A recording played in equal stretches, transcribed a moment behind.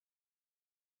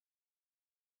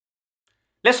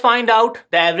Let's find out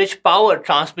the average power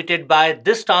transmitted by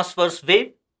this transverse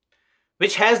wave,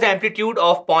 which has the amplitude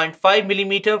of 0.5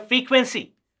 millimeter,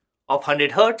 frequency of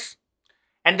 100 Hz,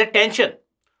 and the tension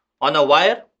on a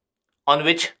wire on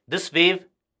which this wave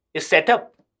is set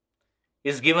up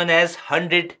is given as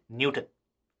 100 Newton.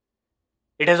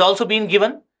 It has also been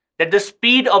given that the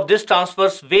speed of this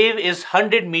transverse wave is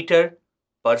 100 meter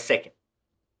per second.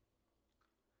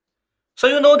 So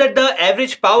you know that the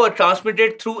average power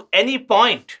transmitted through any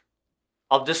point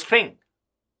of the string,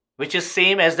 which is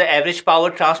same as the average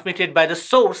power transmitted by the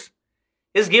source,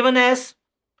 is given as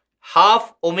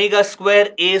half omega square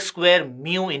a square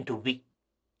mu into v,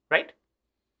 right?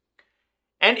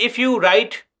 And if you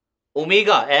write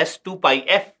omega as 2 pi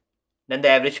f, then the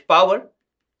average power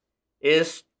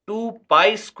is 2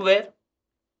 pi square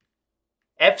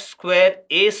f square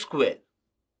a square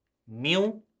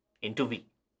mu into v.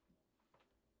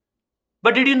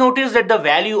 But did you notice that the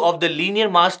value of the linear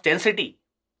mass density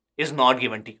is not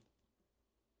given to you?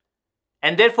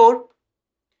 And therefore,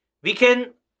 we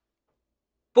can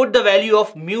put the value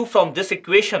of mu from this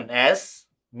equation as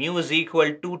mu is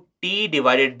equal to T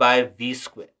divided by V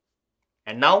square.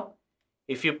 And now,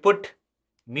 if you put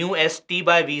mu as T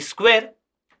by V square,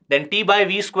 then T by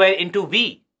V square into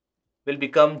V will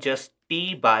become just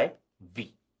T by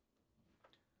V.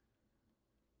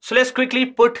 So let's quickly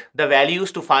put the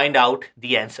values to find out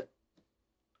the answer.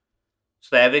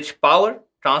 So the average power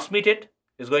transmitted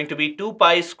is going to be 2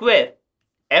 pi square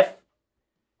f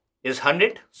is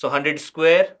 100. So 100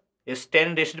 square is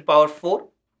 10 raised to the power 4.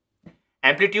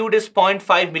 Amplitude is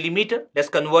 0.5 millimeter. Let's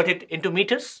convert it into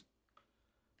meters.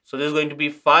 So this is going to be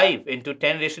 5 into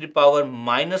 10 raised to the power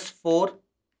minus 4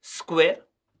 square.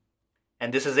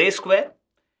 And this is a square.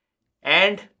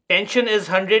 And tension is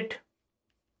 100.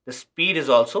 The speed is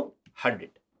also 100,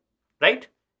 right?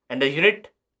 And the unit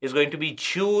is going to be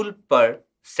joule per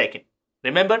second.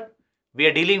 Remember, we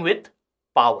are dealing with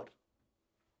power.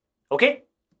 Okay?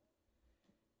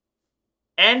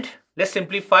 And let's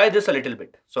simplify this a little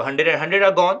bit. So 100 and 100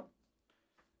 are gone.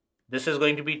 This is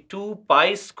going to be 2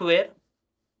 pi square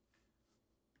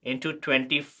into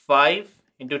 25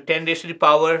 into 10 raised to the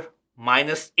power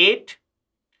minus 8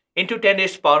 into 10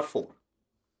 raised to the power 4.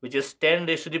 Which is 10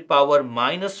 raised to the power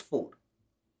minus 4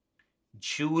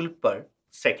 joule per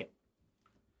second.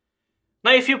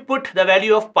 Now, if you put the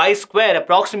value of pi square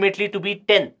approximately to be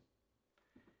 10,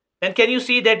 then can you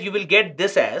see that you will get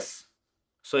this as,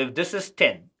 so if this is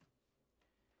 10,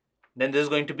 then this is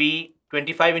going to be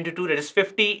 25 into 2, that is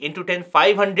 50 into 10,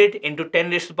 500 into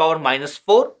 10 raised to the power minus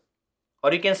 4,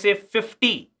 or you can say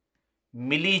 50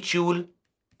 millijoule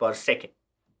per second.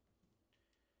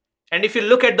 And if you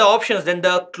look at the options, then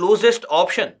the closest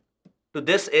option to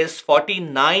this is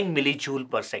 49 millijoule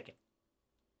per second.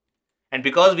 And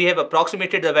because we have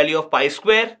approximated the value of pi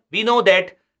square, we know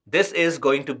that this is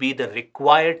going to be the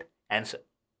required answer,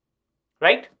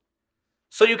 right?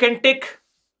 So you can tick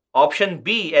option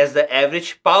B as the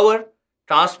average power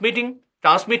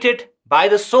transmitted by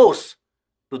the source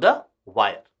to the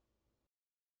wire.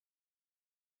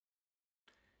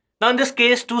 Now in this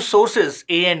case, two sources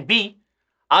A and B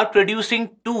are producing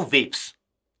two waves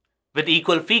with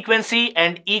equal frequency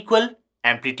and equal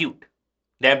amplitude.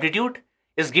 The amplitude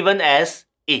is given as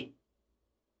A.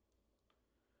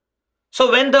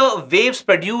 So when the waves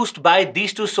produced by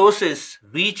these two sources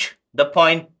reach the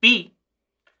point P,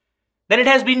 then it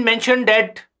has been mentioned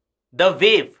that the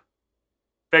wave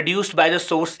produced by the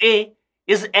source A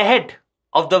is ahead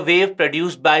of the wave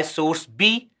produced by source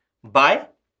B by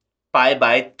pi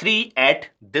by 3 at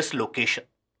this location.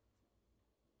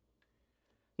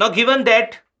 Now, given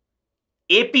that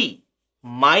AP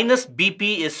minus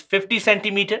BP is 50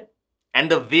 centimeter and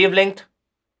the wavelength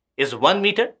is 1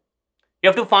 meter, you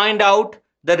have to find out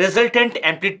the resultant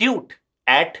amplitude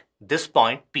at this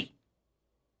point P.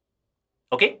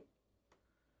 Okay?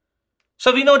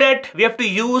 So we know that we have to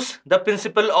use the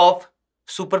principle of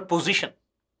superposition,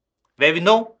 where we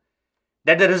know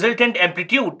that the resultant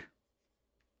amplitude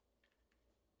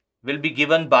will be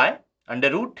given by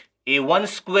under root A1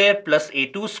 square plus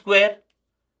A2 square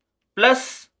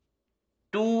plus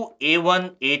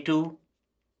 2A1 A2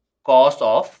 cos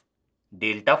of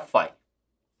delta phi,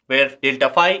 where delta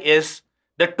phi is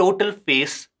the total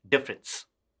phase difference.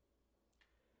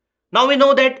 Now we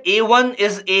know that A1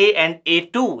 is A and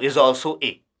A2 is also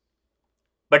A.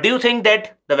 But do you think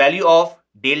that the value of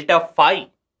delta phi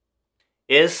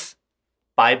is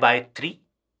pi by 3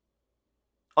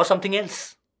 or something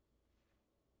else?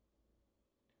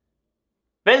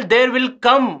 Well, there will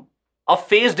come a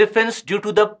phase difference due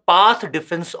to the path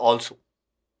difference also.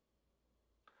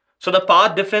 So the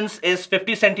path difference is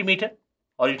 50 centimeter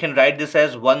or you can write this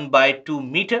as 1/2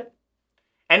 meter.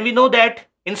 And we know that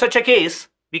in such a case,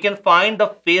 we can find the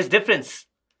phase difference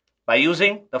by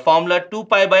using the formula 2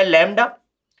 pi by lambda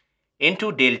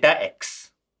into delta x.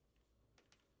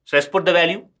 So let's put the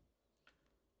value.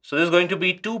 So this is going to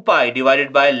be 2 pi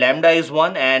divided by lambda is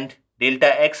 1 and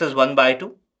delta x is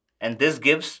 1/2. And this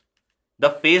gives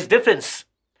the phase difference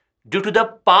due to the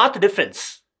path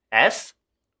difference as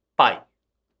pi.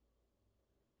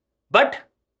 But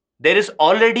there is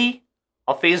already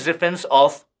a phase difference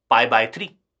of pi/3,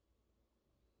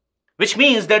 which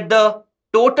means that the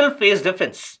total phase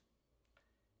difference,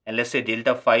 and let's say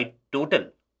delta phi total.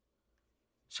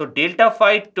 So delta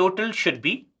phi total should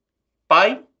be pi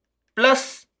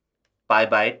plus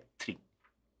pi/3,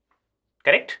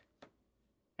 correct?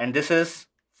 And this is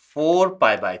 4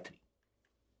 pi/3.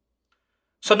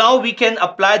 So now we can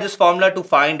apply this formula to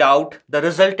find out the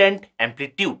resultant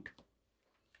amplitude.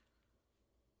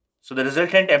 So the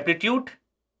resultant amplitude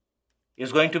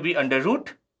is going to be under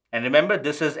root, and remember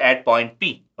this is at point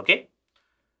P, okay?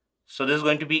 So this is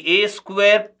going to be a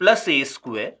square plus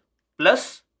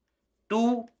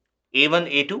 2a1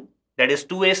 a2, that is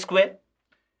 2a square,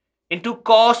 into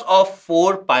cos of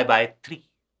 4 pi/3.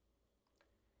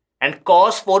 And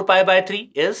cos 4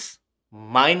 pi/3 is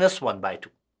minus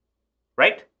 1/2,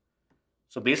 right?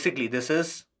 So basically this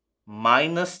is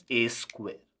minus a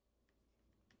square.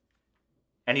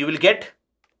 And you will get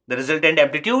the resultant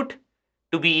amplitude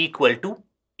to be equal to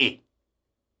A.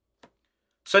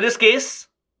 So in this case,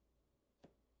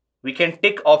 we can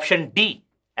tick option D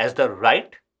as the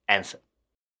right answer.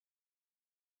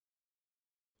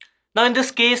 Now in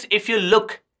this case, if you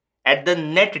look at the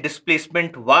net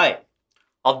displacement y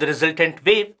of the resultant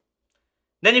wave,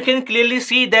 then you can clearly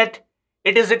see that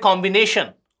it is a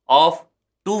combination of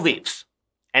two waves,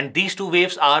 and these two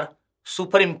waves are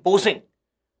superimposing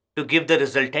to give the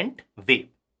resultant wave.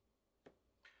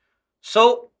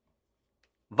 So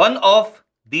one of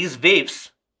these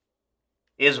waves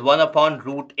is 1 upon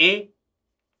root A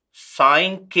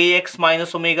sine kx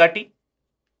minus omega t,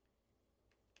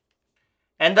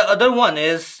 and the other one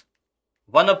is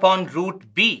 1 upon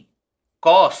root B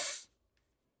cos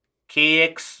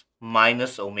kx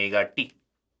minus omega t,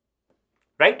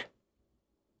 right?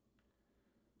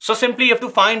 So simply you have to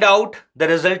find out the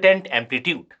resultant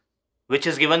amplitude, which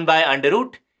is given by under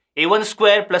root a1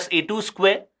 square plus a2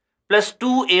 square plus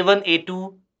 2a1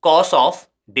 a2 cos of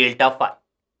delta phi.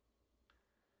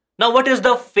 Now what is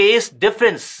the phase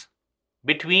difference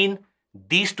between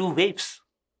these two waves?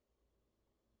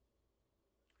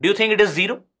 Do you think it is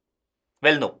 0?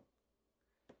 Well, no.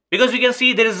 Because we can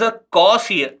see there is a cos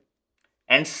here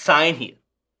and sine here.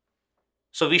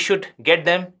 So we should get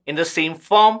them in the same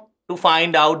form to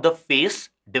find out the phase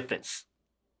difference.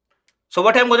 So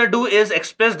what I'm going to do is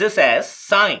express this as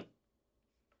sine.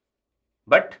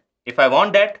 But if I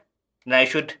want that, then I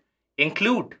should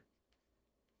include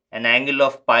an angle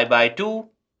of pi/2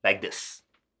 like this.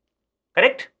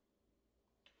 Correct?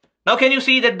 Now can you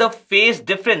see that the phase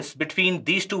difference between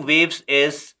these two waves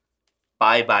is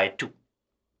pi/2?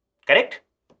 Correct?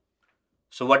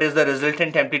 So what is the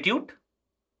resultant amplitude?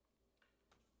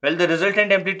 Well, the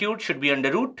resultant amplitude should be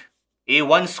under root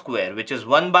a1 square, which is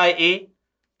 1 by a,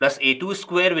 plus a2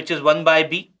 square, which is 1 by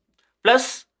b,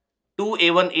 plus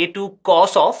 2a1 a2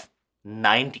 cos of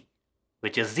 90,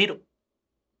 which is 0.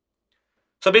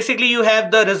 So basically you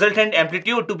have the resultant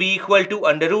amplitude to be equal to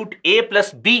under root a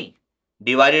plus b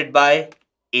divided by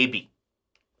ab.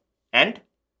 And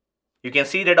you can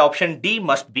see that option D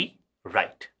must be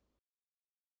right.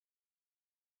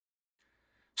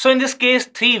 So in this case,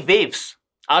 three waves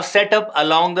are set up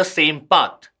along the same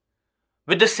path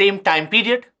with the same time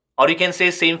period, or you can say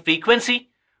same frequency,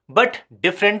 but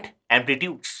different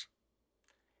amplitudes.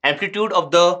 Amplitude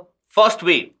of the first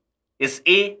wave is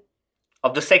A,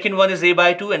 of the second one is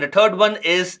A/2, and the third one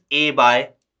is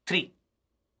A/3.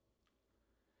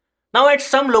 Now at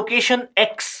some location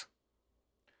X,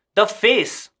 the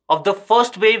phase of the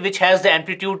first wave, which has the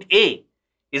amplitude A,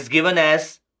 is given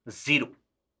as 0.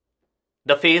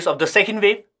 The phase of the second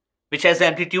wave, which has the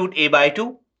amplitude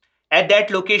A/2, at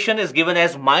that location is given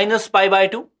as minus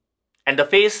pi/2, and the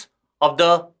phase of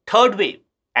the third wave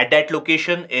at that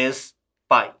location is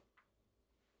pi.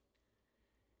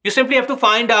 You simply have to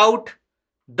find out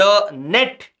the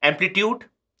net amplitude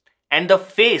and the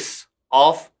phase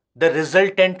of the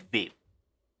resultant wave.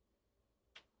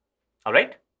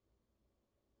 Alright?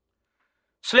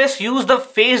 So let's use the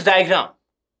phase diagram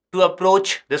to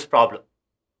approach this problem.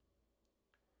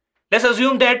 Let's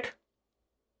assume that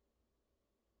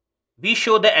we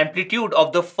show the amplitude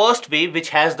of the first wave which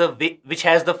has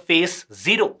the phase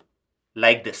 0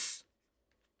 like this.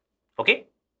 Okay?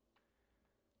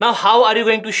 Now, how are you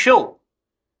going to show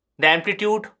the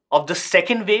amplitude of the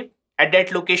second wave at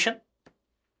that location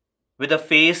with a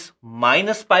phase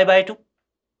minus pi by 2?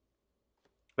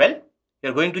 Well,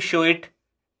 you're going to show it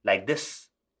like this,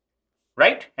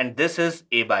 right? And this is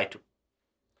a by 2.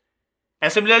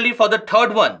 And similarly for the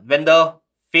third one, when the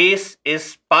phase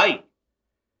is pi,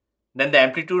 then the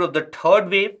amplitude of the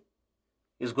third wave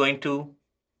is going to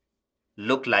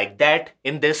look like that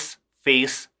in this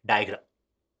phase diagram.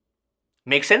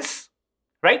 Make sense,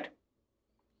 right?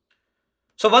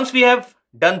 So once we have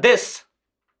done this,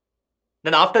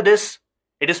 then after this,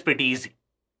 it is pretty easy.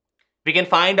 We can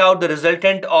find out the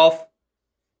resultant of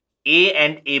A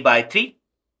and A by 3,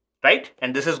 right?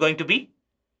 And this is going to be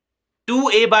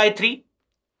 2A by 3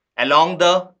 along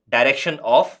the direction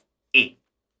of A.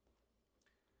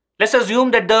 Let's assume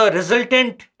that the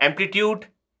resultant amplitude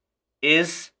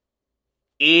is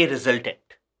A resultant.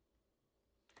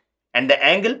 And the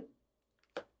angle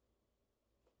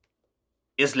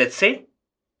is, let's say,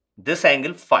 this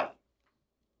angle phi.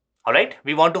 Alright,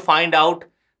 we want to find out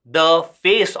the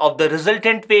phase of the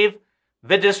resultant wave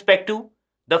with respect to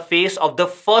the phase of the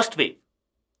first wave,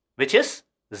 which is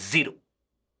 0.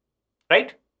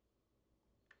 Right?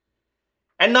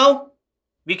 And now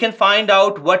we can find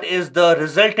out what is the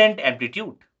resultant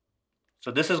amplitude. So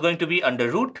this is going to be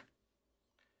under root.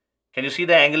 Can you see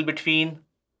the angle between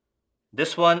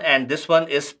this one and this one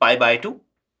is pi by 2.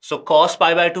 So cos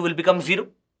pi by 2 will become 0.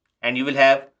 And you will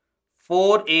have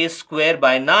 4a square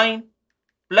by 9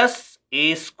 plus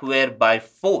a square by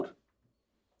 4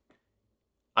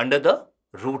 under the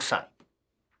root sign.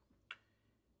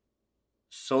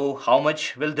 So how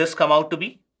much will this come out to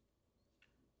be?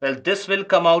 Well, this will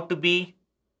come out to be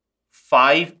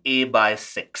 5a by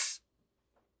 6.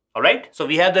 Alright, so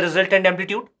we have the resultant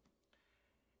amplitude.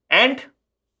 And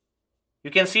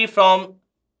you can see from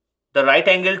the right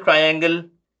angle triangle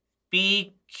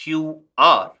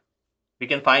PQR, we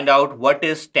can find out what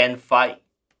is tan phi.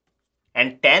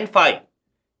 And tan phi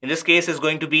in this case is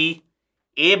going to be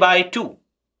a by 2,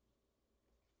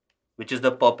 which is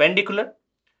the perpendicular,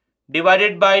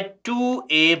 divided by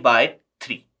 2a by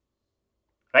 3,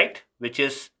 right, which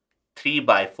is 3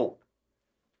 by 4.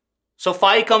 So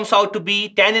phi comes out to be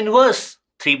tan inverse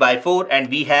 3 by 4, and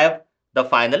we have the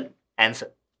final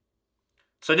answer.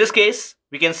 So in this case,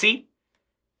 we can see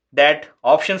that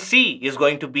option C is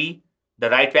going to be the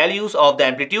right values of the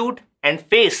amplitude and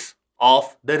phase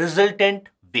of the resultant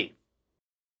wave.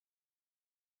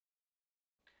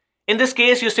 In this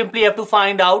case, you simply have to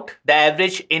find out the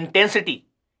average intensity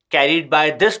carried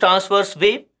by this transverse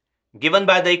wave given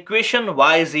by the equation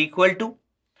y is equal to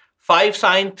 5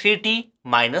 sine 3t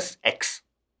minus x.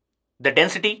 The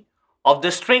density of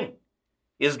the string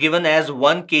is given as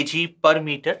 1 kg per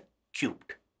meter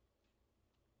cubed.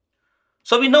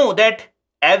 So we know that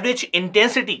average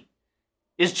intensity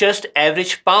is just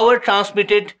average power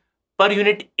transmitted per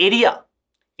unit area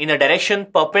in a direction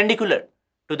perpendicular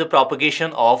to the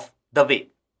propagation of the wave,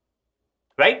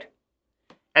 right?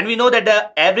 And we know that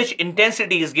the average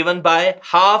intensity is given by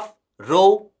half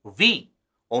rho v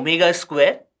omega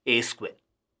square a square.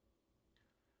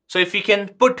 So if we can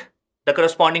put the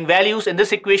corresponding values in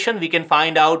this equation, we can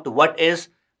find out what is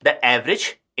the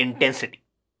average intensity.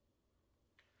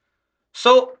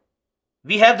 So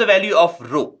we have the value of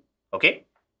rho, okay?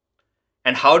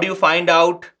 And how do you find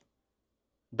out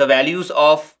the values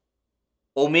of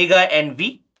omega and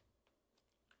v?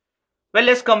 Well,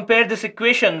 let's compare this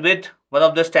equation with one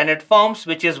of the standard forms,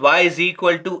 which is y is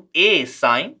equal to a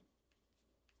sine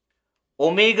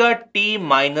omega t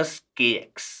minus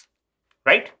kx,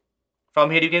 right?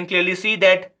 From here you can clearly see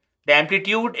that the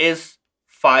amplitude is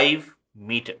 5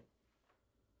 meter.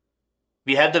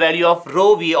 We have the value of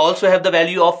rho, we also have the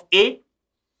value of a,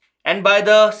 and by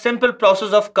the simple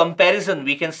process of comparison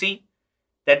we can see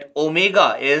that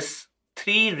omega is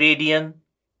 3 radian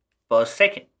per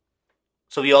second.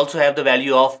 So we also have the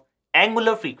value of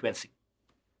angular frequency.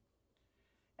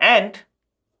 And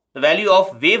the value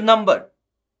of wave number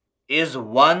is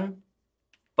 1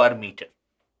 per meter.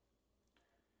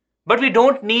 But we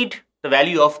don't need the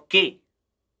value of k.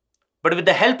 But with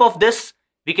the help of this,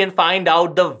 we can find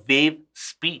out the wave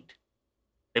speed.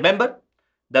 Remember,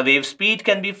 the wave speed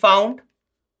can be found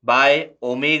by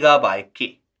omega by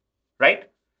k, right?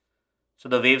 So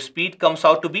the wave speed comes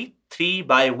out to be 3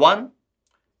 by 1,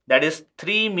 that is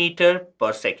 3 meter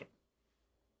per second.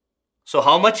 So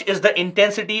how much is the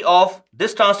intensity of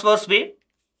this transverse wave?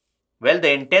 Well,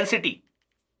 the intensity,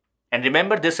 and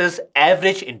remember this is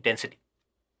average intensity,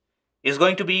 is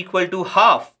going to be equal to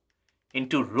half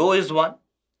into rho is 1,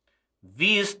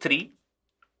 v is 3,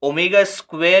 omega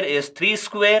square is 3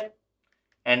 square,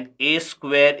 and A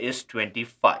square is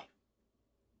 25.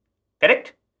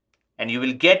 Correct? And you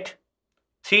will get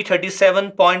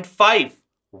 337.5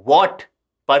 watt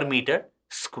per meter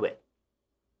square.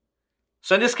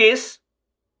 So in this case,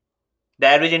 the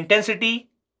average intensity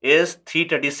is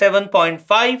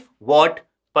 337.5 watt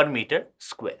per meter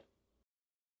square.